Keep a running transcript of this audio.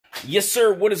Yes,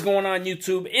 sir. What is going on,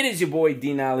 YouTube? It is your boy,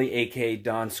 Denali, aka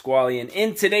Don Squally, and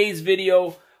in today's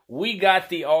video, we got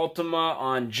the Altima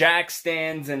on jack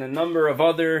stands and a number of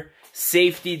other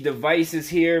safety devices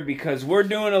here because we're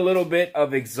doing a little bit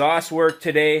of exhaust work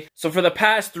today. So for the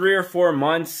past 3 or 4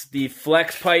 months, the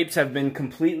flex pipes have been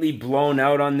completely blown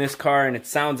out on this car, and it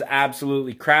sounds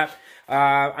absolutely crap.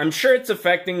 I'm sure it's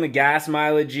affecting the gas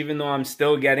mileage, even though I'm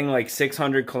still getting like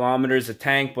 600 kilometers a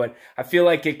tank, but I feel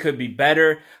like it could be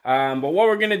better. But what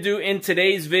we're going to do in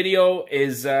today's video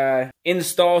is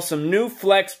install some new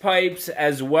flex pipes,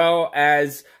 as well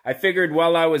as I figured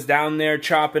while I was down there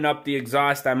chopping up the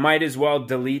exhaust, I might as well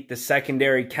delete the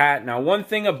secondary cat. Now, one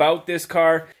thing about this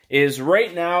car is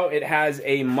right now it has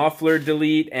a muffler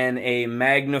delete and a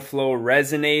MagnaFlow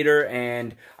resonator,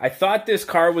 and I thought this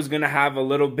car was going to have a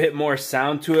little bit more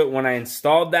sound to it when I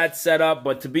installed that setup,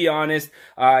 but to be honest,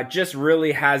 just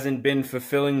really hasn't been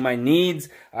fulfilling my needs.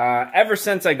 Ever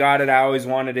since I got it, I always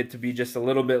wanted it to be just a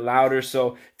little bit louder.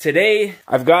 So today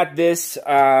I've got this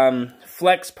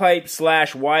flex pipe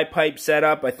slash Y pipe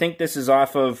setup. I think this is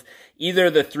off of either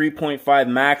the 3.5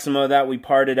 Maxima that we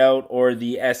parted out or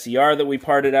the SE-R that we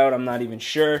parted out. I'm not even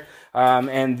sure.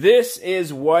 And this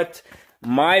is what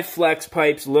my flex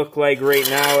pipes look like right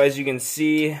now. As you can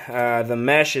see, the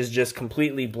mesh is just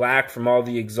completely black from all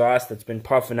the exhaust that's been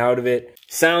puffing out of it.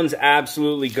 Sounds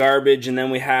absolutely garbage. And then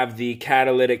we have the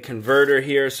catalytic converter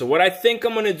here. So what I think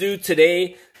I'm going to do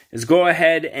today is go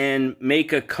ahead and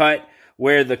make a cut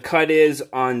where the cut is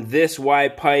on this Y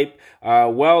pipe.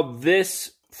 Weld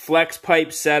this flex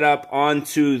pipe setup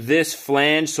onto this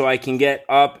flange so I can get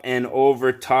up and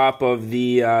over top of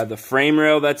the frame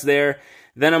rail that's there.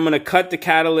 Then I'm going to cut the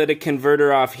catalytic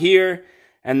converter off here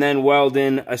and then weld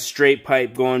in a straight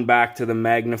pipe going back to the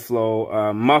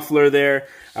MagnaFlow muffler there.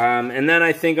 And then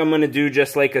I think I'm going to do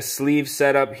just like a sleeve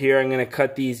setup here. I'm going to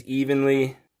cut these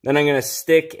evenly. Then I'm going to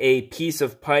stick a piece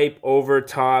of pipe over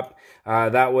top.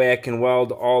 That way I can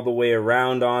weld all the way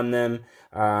around on them.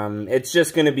 It's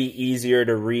just going to be easier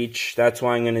to reach. That's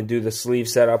why I'm going to do the sleeve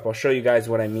setup. I'll show you guys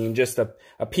what I mean. Just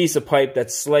a piece of pipe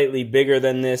that's slightly bigger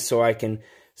than this so I can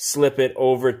slip it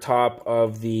over top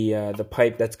of the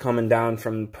pipe that's coming down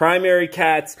from the primary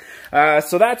cats.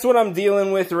 So that's what I'm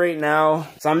dealing with right now.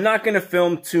 So I'm not going to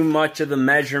film too much of the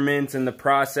measurements and the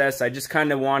process. I just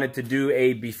kind of wanted to do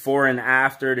a before and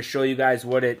after to show you guys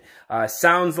what it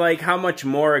sounds like, how much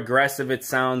more aggressive it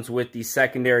sounds with the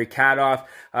secondary cat off.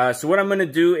 So what I'm going to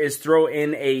do is throw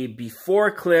in a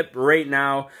before clip right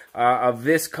now of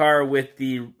this car with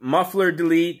the muffler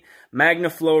delete,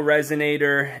 MagnaFlow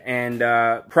resonator, and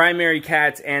primary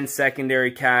cats and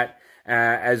secondary cat,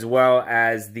 as well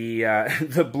as the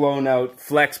the blown out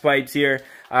flex pipes here.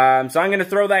 So I'm going to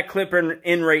throw that clip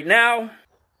in right now.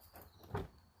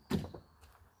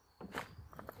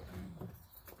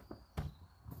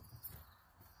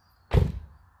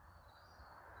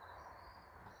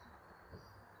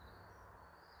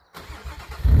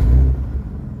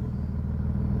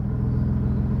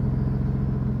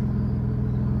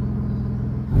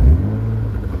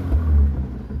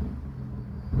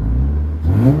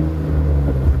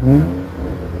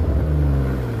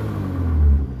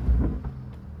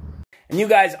 And you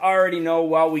guys already know,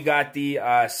 while we got the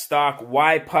stock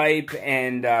Y pipe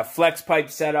and flex pipe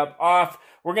setup off,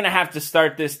 we're going to have to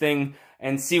start this thing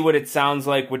and see what it sounds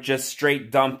like with just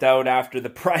straight dumped out after the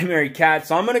primary cat.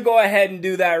 So I'm going to go ahead and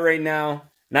do that right now.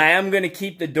 Now, I am going to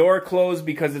keep the door closed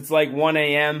because it's like 1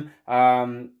 a.m.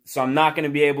 So I'm not going to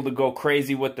be able to go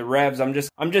crazy with the revs. I'm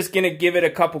just going to give it a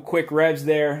couple quick revs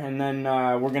there, and then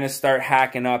we're going to start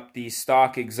hacking up the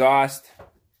stock exhaust.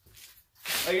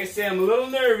 Like I say, I'm a little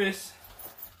nervous.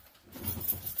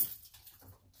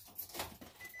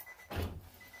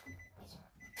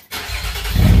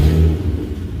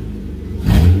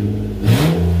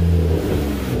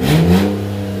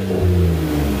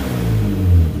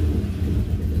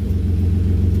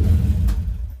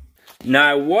 Now,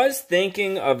 I was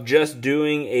thinking of just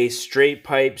doing a straight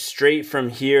pipe straight from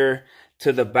here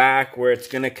to the back where it's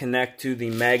going to connect to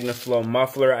the MagnaFlow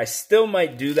muffler. I still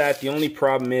might do that. The only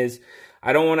problem is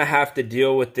I don't want to have to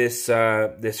deal with this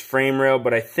this frame rail,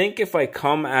 but I think if I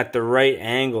come at the right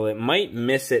angle, it might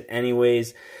miss it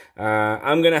anyways.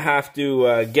 I'm going to have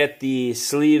to get the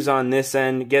sleeves on this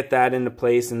end, get that into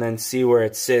place, and then see where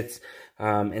it sits.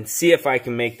 And see if I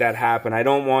can make that happen. I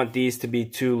don't want these to be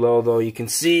too low, though. You can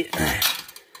see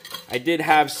I did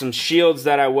have some shields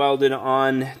that I welded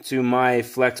on to my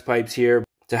flex pipes here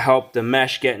to help the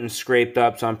mesh getting scraped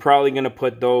up. So I'm probably going to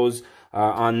put those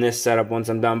on this setup once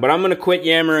I'm done. But I'm going to quit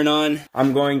yammering on.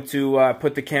 I'm going to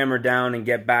put the camera down and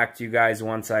get back to you guys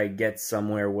once I get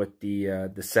somewhere with the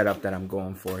setup that I'm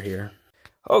going for here.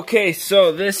 Okay,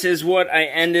 so this is what I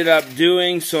ended up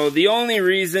doing. So the only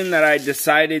reason that I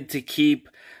decided to keep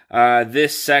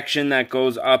this section that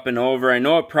goes up and over, I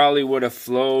know it probably would have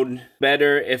flowed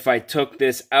better if I took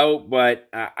this out, but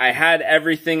I had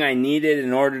everything I needed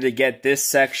in order to get this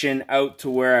section out to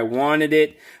where I wanted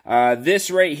it. This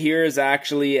right here is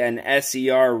actually an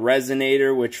SE-R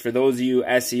resonator, which for those of you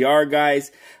SE-R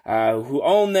guys who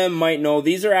own them might know,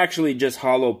 these are actually just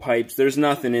hollow pipes. There's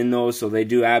nothing in those, so they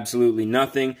do absolutely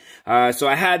nothing. So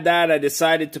I had that. I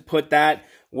decided to put that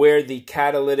where the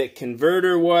catalytic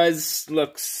converter was.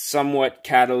 Looks somewhat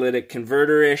catalytic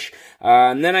converter-ish.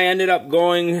 And then I ended up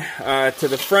going to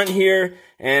the front here,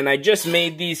 and I just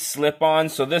made these slip on.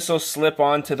 So this will slip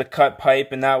onto the cut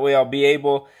pipe, and that way I'll be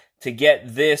able to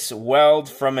get this weld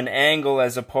from an angle,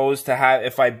 as opposed to have,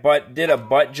 if I did a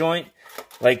butt joint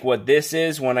like what this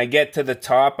is, when I get to the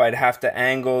top, I'd have to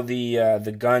angle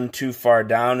the gun too far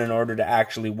down in order to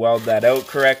actually weld that out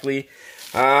correctly.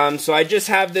 So I just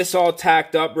have this all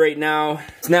tacked up right now.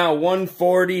 It's now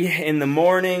 1:40 in the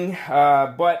morning,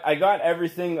 but I got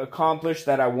everything accomplished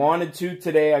that I wanted to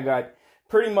today. I got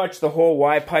pretty much the whole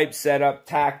Y-pipe set up,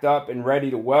 tacked up, and ready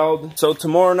to weld. So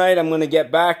tomorrow night, I'm going to get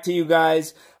back to you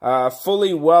guys,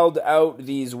 fully weld out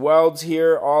these welds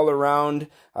here all around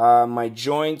my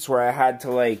joints where I had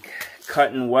to like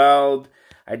cut and weld.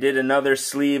 I did another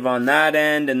sleeve on that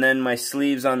end, and then my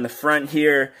sleeves on the front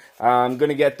here. I'm going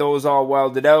to get those all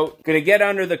welded out. Going to get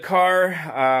under the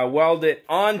car, weld it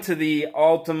onto the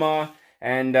Altima,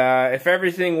 and if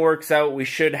everything works out, we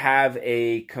should have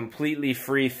a completely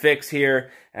free fix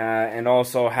here, and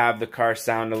also have the car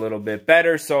sound a little bit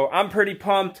better. So I'm pretty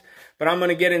pumped, but I'm going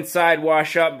to get inside,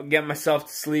 wash up, get myself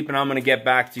to sleep, and I'm going to get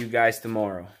back to you guys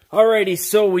tomorrow. Alrighty,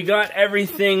 so we got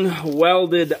everything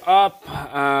welded up.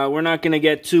 We're not going to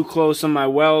get too close on my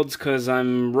welds because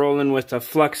I'm rolling with a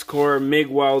flux core MIG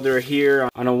welder here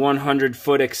on a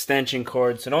 100-foot extension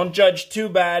cord, so don't judge too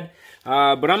bad.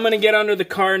 But I'm going to get under the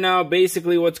car now.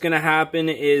 Basically what's going to happen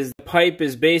is the pipe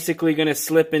is basically going to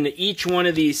slip into each one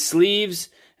of these sleeves,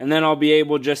 and then I'll be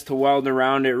able just to weld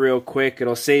around it real quick.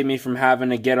 It'll save me from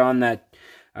having to get on that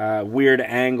weird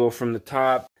angle from the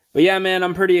top. But yeah, man,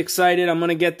 I'm pretty excited. I'm going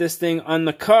to get this thing on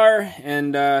the car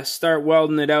and start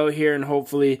welding it out here, and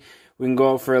hopefully we can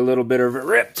go for a little bit of a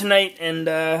rip tonight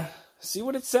and see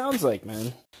what it sounds like,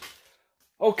 man.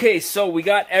 Okay, so we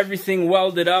got everything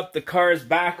welded up. The car is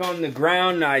back on the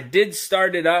ground. Now, I did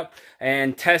start it up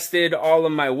and tested all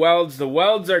of my welds. The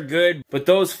welds are good, but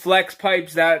those flex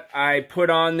pipes that I put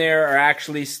on there are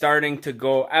actually starting to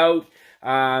go out.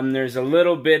 There's a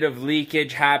little bit of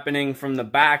leakage happening from the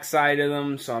back side of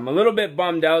them, so I'm a little bit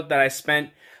bummed out that I spent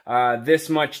this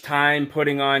much time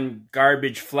putting on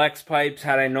garbage flex pipes.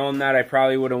 Had I known that, I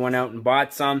probably would have went out and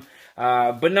bought some.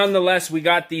 But nonetheless, we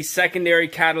got the secondary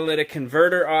catalytic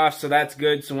converter off, so that's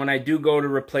good. So when I do go to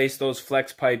replace those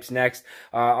flex pipes next,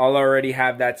 I'll already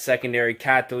have that secondary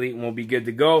catalytic and we'll be good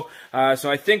to go. So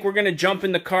I think we're going to jump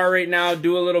in the car right now,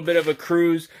 do a little bit of a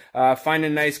cruise, find a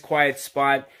nice quiet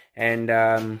spot,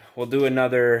 and we'll do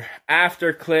another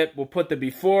after clip. We'll put the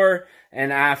before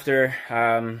and after,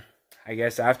 I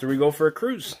guess, after we go for a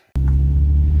cruise.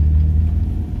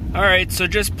 Alright, so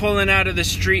just pulling out of the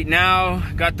street now,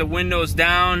 got the windows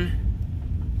down.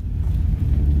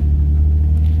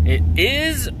 It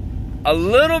is a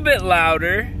little bit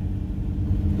louder,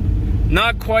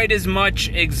 not quite as much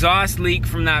exhaust leak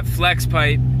from that flex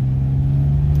pipe.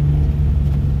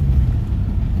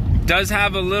 Does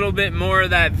have a little bit more of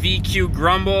that VQ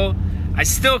grumble. I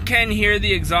still can hear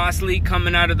the exhaust leak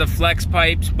coming out of the flex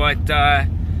pipes, but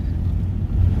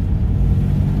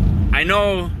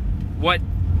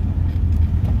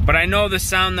I know the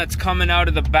sound that's coming out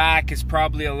of the back is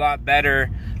probably a lot better,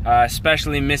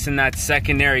 especially missing that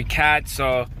secondary cat.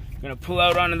 So I'm gonna pull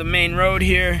out onto the main road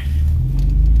here.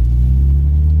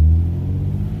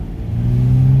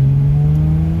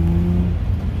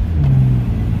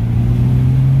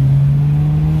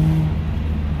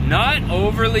 Not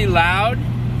overly loud,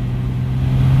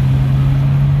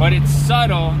 but it's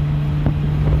subtle.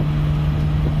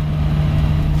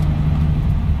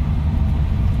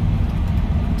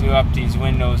 Do up these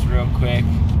windows real quick.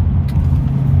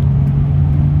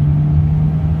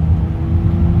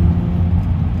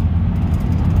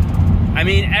 I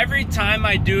mean, every time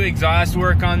I do exhaust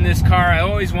work on this car, I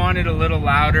always want it a little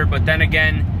louder, but then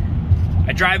again,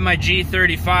 I drive my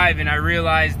G35 and I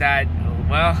realize that,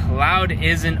 well, loud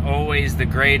isn't always the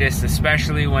greatest,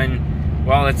 especially when,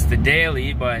 well, it's the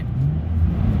daily, but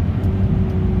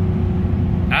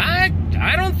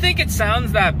I don't think it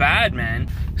sounds that bad, man.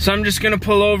 So I'm just gonna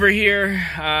pull over here,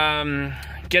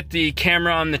 get the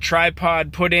camera on the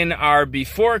tripod, put in our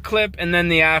before clip and then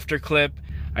the after clip.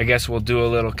 I guess we'll do a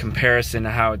little comparison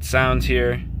to how it sounds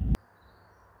here.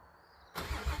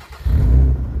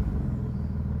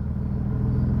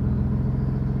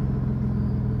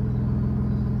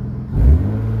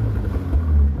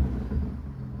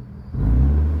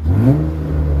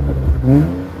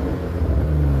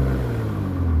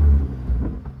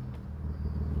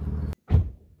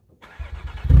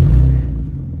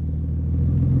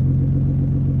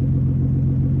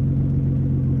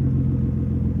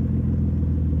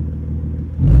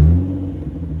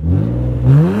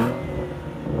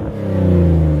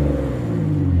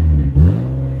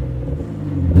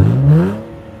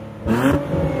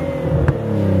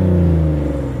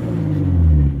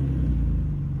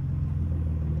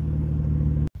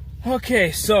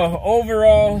 Okay, so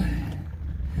overall,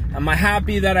 am I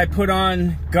happy that I put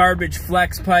on garbage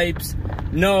flex pipes?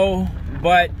 No,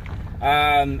 but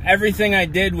everything I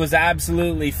did was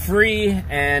absolutely free,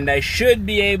 and I should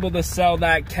be able to sell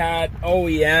that cat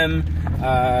OEM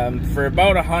for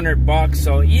about $100.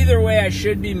 So either way, I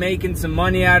should be making some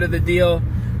money out of the deal.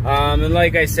 And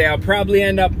like I say, I'll probably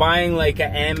end up buying like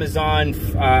an Amazon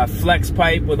flex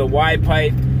pipe with a Y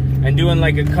pipe and doing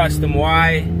like a custom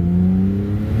Y.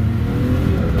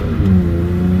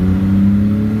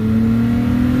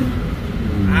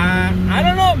 I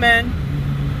don't know, man.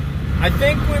 I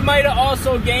think we might have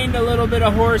also gained a little bit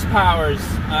of horsepowers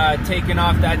taking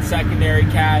off that secondary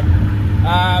cat.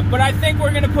 But I think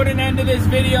we're going to put an end to this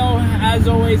video. As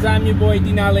always, I'm your boy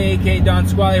Denali, aka Don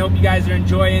Squally. Hope you guys are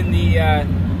enjoying the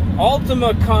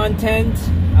Altima content.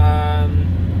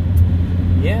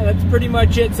 Yeah, that's pretty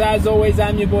much it. So as always,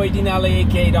 I'm your boy Denali,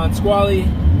 aka Don Squally.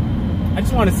 I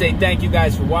just want to say thank you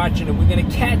guys for watching, and we're going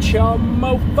to catch y'all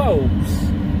mofos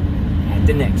at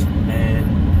the next one, man.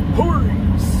 Hurry!